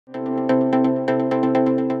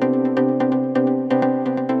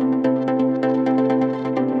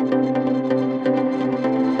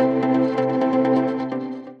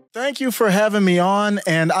thank you for having me on.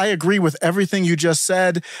 And I agree with everything you just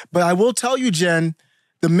said. But I will tell you, Jen,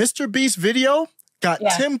 the MrBeast video got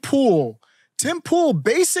Tim Pool. Tim Pool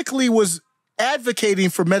basically was advocating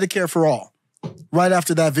for Medicare for all right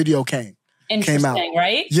after that video came out.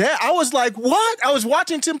 Right? Yeah, I was like, what? I was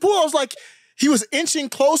watching Tim Pool. I was like, he was inching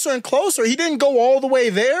closer and closer. He didn't go all the way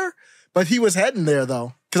there, but he was heading there,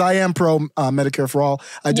 though. Because I am pro Medicare for all.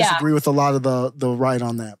 I disagree with a lot of the right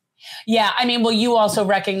on that. Yeah, I mean, well, you also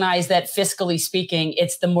recognize that fiscally speaking,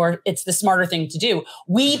 it's the smarter thing to do.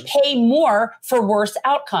 We pay more for worse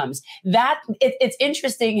outcomes. It's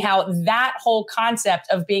interesting how that whole concept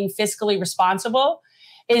of being fiscally responsible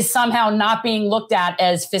is somehow not being looked at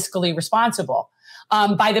as fiscally responsible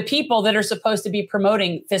by the people that are supposed to be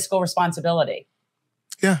promoting fiscal responsibility.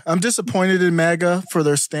 Yeah, I'm disappointed in MAGA for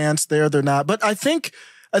their stance there. They're not, but I think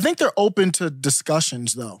they're open to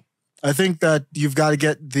discussions, though. I think that you've got to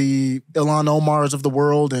get the Ilhan Omars of the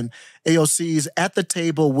world and AOCs at the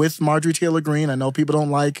table with Marjorie Taylor Greene. I know people don't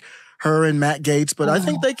like her and Matt Gaetz, but I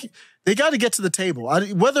think they got to get to the table.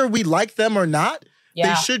 Whether we like them or not,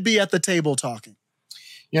 they should be at the table talking.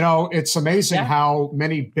 You know, it's amazing how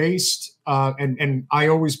many based, and I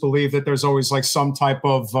always believe that there's always like some type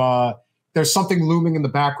of, there's something looming in the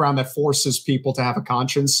background that forces people to have a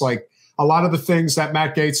conscience. Like, a lot of the things that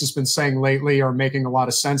Matt Gaetz has been saying lately are making a lot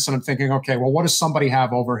of sense. And I'm thinking, okay, well, what does somebody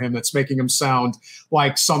have over him that's making him sound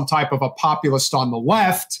like some type of a populist on the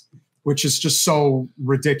left, which is just so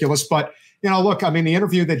ridiculous. But, you know, look, I mean, the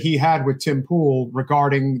interview that he had with Tim Pool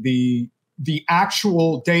regarding the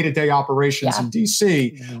actual day-to-day operations in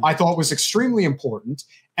D.C., I thought was extremely important.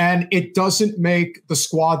 And it doesn't make the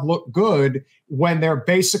squad look good when they're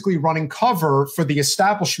basically running cover for the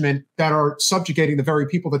establishment that are subjugating the very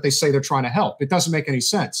people that they say they're trying to help. It doesn't make any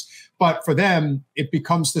sense. But for them, it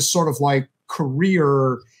becomes this sort of like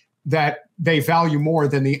career that they value more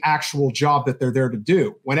than the actual job that they're there to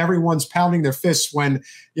do. When everyone's pounding their fists when,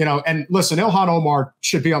 you know, and listen, Ilhan Omar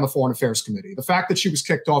should be on the Foreign Affairs Committee. The fact that she was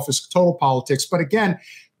kicked off is total politics. But again,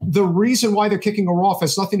 the reason why they're kicking her off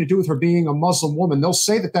has nothing to do with her being a Muslim woman. They'll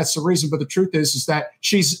say that that's the reason, but the truth is that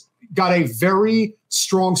she's got a very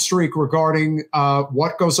strong streak regarding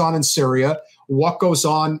what goes on in Syria, what goes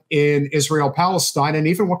on in Israel, Palestine, and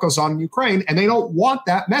even what goes on in Ukraine. And they don't want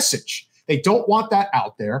that message. They don't want that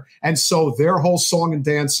out there. And so their whole song and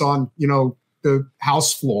dance on, you know, the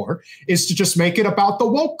House floor is to just make it about the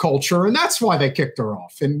woke culture. And that's why they kicked her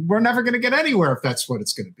off. And we're never going to get anywhere if that's what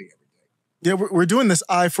it's going to be. Yeah, we're doing this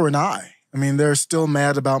eye for an eye. I mean, they're still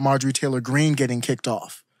mad about Marjorie Taylor Greene getting kicked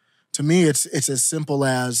off. To me, it's as simple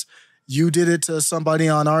as you did it to somebody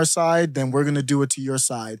on our side, then we're going to do it to your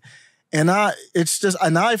side. And it's just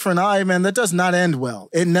an eye for an eye, man. That does not end well.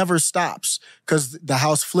 It never stops because the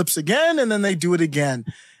House flips again and then they do it again.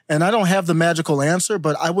 And I don't have the magical answer,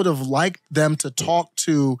 but I would have liked them to talk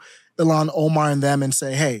to Ilhan Omar and them and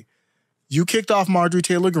say, hey, you kicked off Marjorie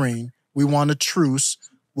Taylor Greene. We want a truce.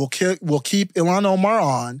 We'll keep Ilhan Omar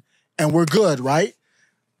on, and we're good, right?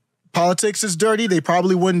 Politics is dirty. They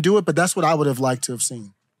probably wouldn't do it, but that's what I would have liked to have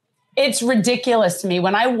seen. It's ridiculous to me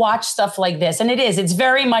when I watch stuff like this, and it's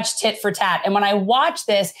very much tit for tat. And when I watch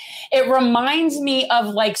this, it reminds me of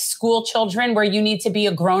like school children where you need to be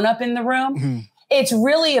a grown-up in the room. Mm-hmm. It's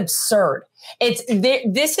really absurd.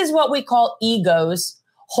 This is what we call egos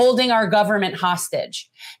holding our government hostage.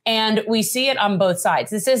 And we see it on both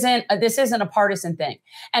sides. This isn't a partisan thing.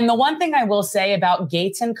 And the one thing I will say about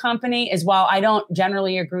Gaetz and company is, while I don't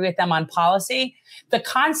generally agree with them on policy, the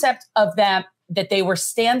concept of them that they were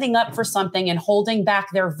standing up for something and holding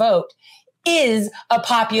back their vote is a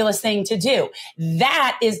populist thing to do.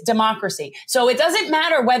 That is democracy. So it doesn't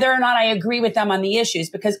matter whether or not I agree with them on the issues,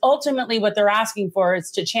 because ultimately what they're asking for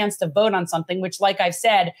is a chance to vote on something, which, like I've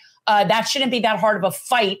said, that shouldn't be that hard of a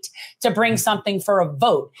fight to bring something for a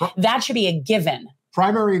vote. That should be a given.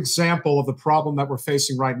 Primary example of the problem that we're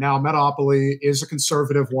facing right now. Metaopoly is a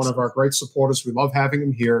conservative, one of our great supporters. We love having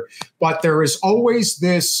him here. But there is always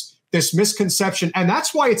this misconception, and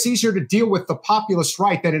that's why it's easier to deal with the populist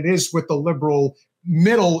right than it is with the liberal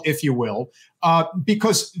middle, if you will,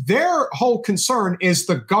 because their whole concern is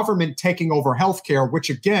the government taking over healthcare, which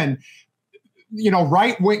again, you know,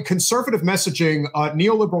 right-wing conservative messaging,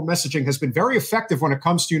 neoliberal messaging has been very effective when it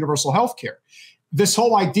comes to universal healthcare. This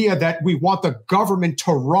whole idea that we want the government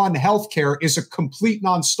to run healthcare is a complete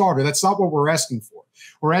non-starter. That's not what we're asking for.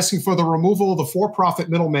 We're asking for the removal of the for-profit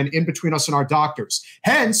middlemen in between us and our doctors.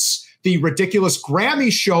 Hence, the ridiculous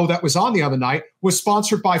Grammy show that was on the other night was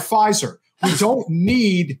sponsored by Pfizer. We don't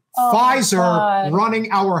need Pfizer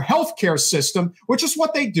running our healthcare system, which is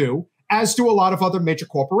what they do. as do a lot of other major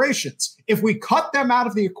corporations. If we cut them out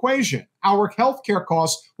of the equation, our healthcare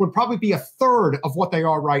costs would probably be a third of what they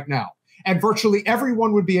are right now. And virtually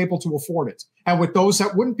everyone would be able to afford it. And with those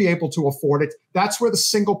that wouldn't be able to afford it, that's where the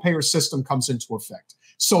single payer system comes into effect.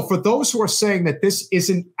 So for those who are saying that this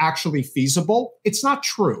isn't actually feasible, it's not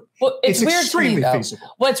true. Well, it's weird extremely to me,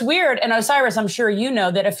 feasible. What's weird, and Osiris, I'm sure you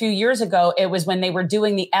know that a few years ago, it was when they were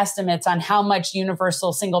doing the estimates on how much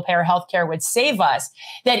universal single payer healthcare would save us,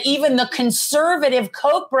 that even the conservative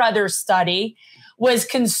Koch brothers study was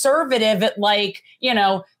conservative at like, you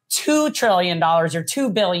know, $2 trillion or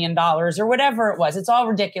 $2 billion or whatever it was. It's all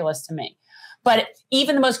ridiculous to me. But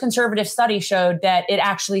even the most conservative study showed that it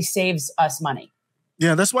actually saves us money.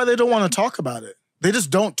 Yeah, that's why they don't want to talk about it. They just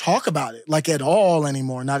don't talk about it like at all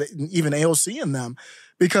anymore, not even AOC and them.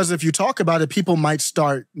 Because if you talk about it, people might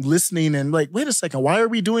start listening and like, wait a second, why are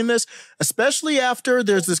we doing this? Especially after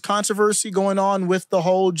there's this controversy going on with the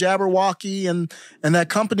whole Jabberwocky and that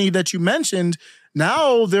company that you mentioned.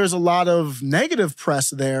 Now there's a lot of negative press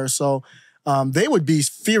there. So they would be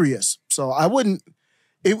furious. So I wouldn't,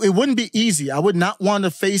 it wouldn't be easy. I would not want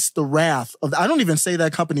to face the wrath of, I don't even say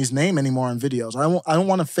that company's name anymore in videos. I don't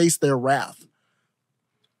want to face their wrath.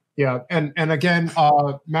 Yeah. And again,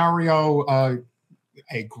 Mario,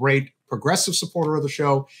 a great progressive supporter of the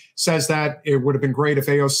show, says that it would have been great if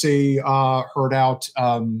AOC heard out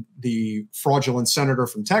the fraudulent senator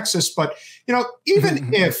from Texas. But, you know,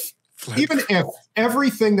 even if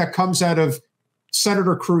everything that comes out of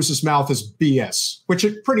Senator Cruz's mouth is BS, which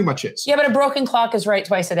it pretty much is. Yeah, but a broken clock is right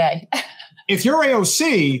twice a day. If you're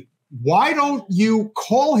AOC, why don't you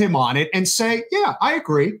call him on it and say, yeah, I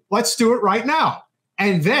agree. Let's do it right now.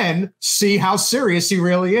 And then see how serious he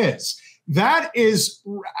really is. That's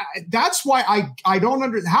why I don't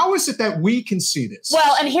understand. How is it that we can see this?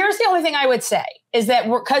 Well, and here's the only thing I would say is that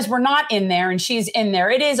because we're not in there and she's in there,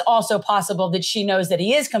 it is also possible that she knows that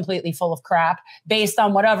he is completely full of crap based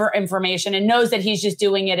on whatever information and knows that he's just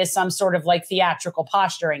doing it as some sort of like theatrical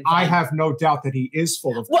posturing thing. I have no doubt that he is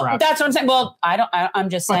full of crap. That's what I'm saying. Well, I'm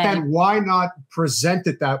just saying. But then why not present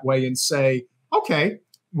it that way and say, okay,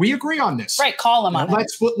 we agree on this. Right, call him on it.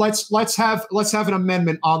 Let's have an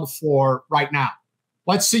amendment on the floor right now.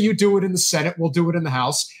 Let's see you do it in the Senate. We'll do it in the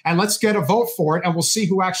House, and let's get a vote for it, and we'll see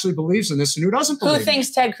who actually believes in this and who doesn't believe. Who thinks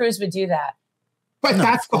Ted Cruz would do that? But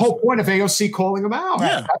that's the whole point of AOC calling him out.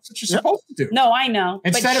 Yeah. That's what you're supposed to do. No, I know.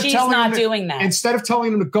 But she's not doing that. Instead of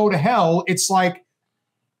telling him to go to hell, it's like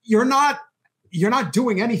you're not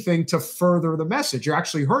doing anything to further the message. You're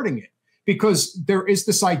actually hurting it, because there is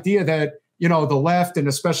this idea that, you know, the left and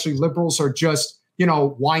especially liberals are just, you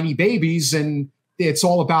know, whiny babies. And it's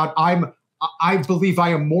all about, I believe I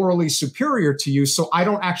am morally superior to you, so I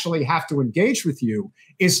don't actually have to engage with you,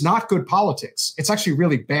 is not good politics. It's actually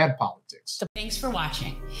really bad politics. Thanks for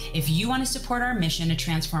watching. If you want to support our mission to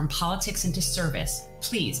transform politics into service,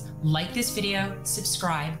 please like this video,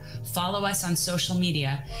 subscribe, follow us on social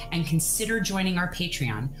media, and consider joining our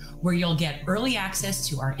Patreon, where you'll get early access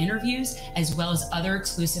to our interviews as well as other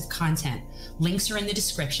exclusive content. Links are in the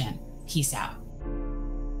description. Peace out.